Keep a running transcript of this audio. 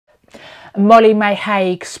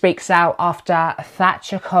Molly-Mae speaks out after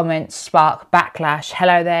Thatcher comments spark backlash.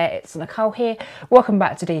 Hello there, it's Nicole here. Welcome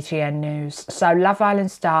back to DTN News. So Love Island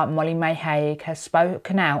star Molly-Mae has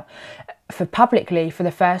spoken out publicly for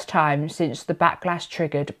the first time since the backlash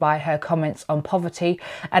triggered by her comments on poverty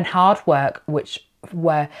and hard work, which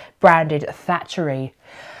were branded Thatchery.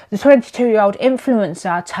 The 22-year-old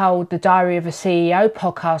influencer told the Diary of a CEO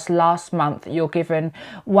podcast last month, "You're given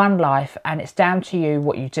one life and it's down to you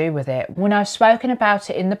what you do with it." When I've spoken about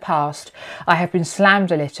it in the past, I have been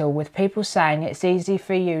slammed a little with people saying it's easy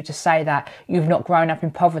for you to say that you've not grown up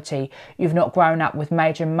in poverty, you've not grown up with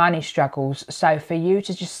major money struggles. So for you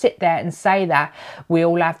to just sit there and say that we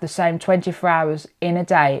all have the same 24 hours in a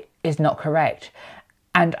day is not correct.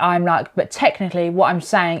 And I'm like, but technically what I'm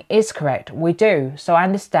saying is correct. We do. So I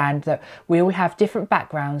understand that we all have different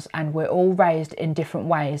backgrounds and we're all raised in different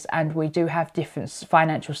ways and we do have different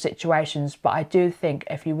financial situations. But I do think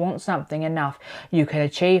if you want something enough, you can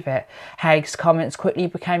achieve it. Haig's comments quickly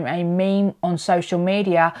became a meme on social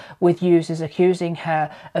media, with users accusing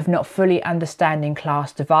her of not fully understanding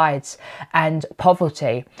class divides and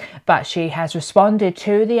poverty. But she has responded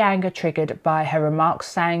to the anger triggered by her remarks,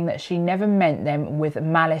 saying that she never meant them with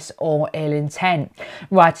malice or ill intent.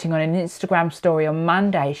 Writing on an Instagram story on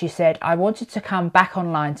Monday, she said, "I wanted to come back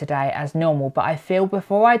online today as normal, but I feel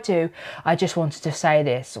before I do, I just wanted to say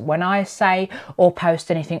this. When I say or post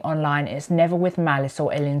anything online, it's never with malice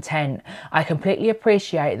or ill intent. I completely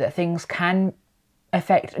appreciate that things can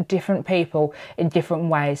affect different people in different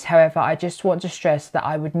ways. However, I just want to stress that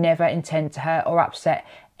I would never intend to hurt or upset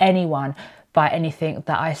anyone by anything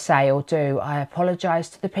that I say or do. I apologise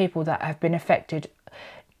to the people that have been affected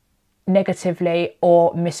negatively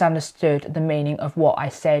or misunderstood the meaning of what I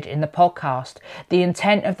said in the podcast. The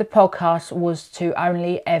intent of the podcast was to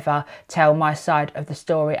only ever tell my side of the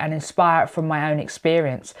story and inspire from my own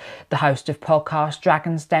experience." The host of podcast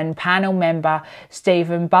Dragon's Den panel member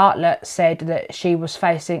Stephen Bartlett said that she was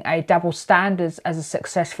facing a double standards as a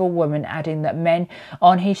successful woman, adding that men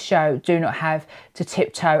on his show do not have to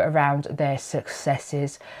tiptoe around their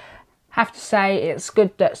successes. Have to say, it's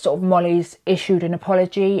good that sort of Molly's issued an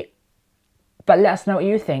apology. But let us know what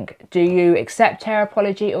you think. Do you accept her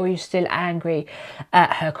apology or are you still angry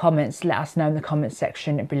at her comments? Let us know in the comments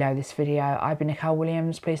section below this video. I've been Nicole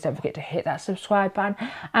Williams. Please don't forget to hit that subscribe button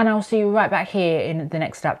and I'll see you right back here in the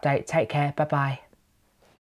next update. Take care. Bye-bye.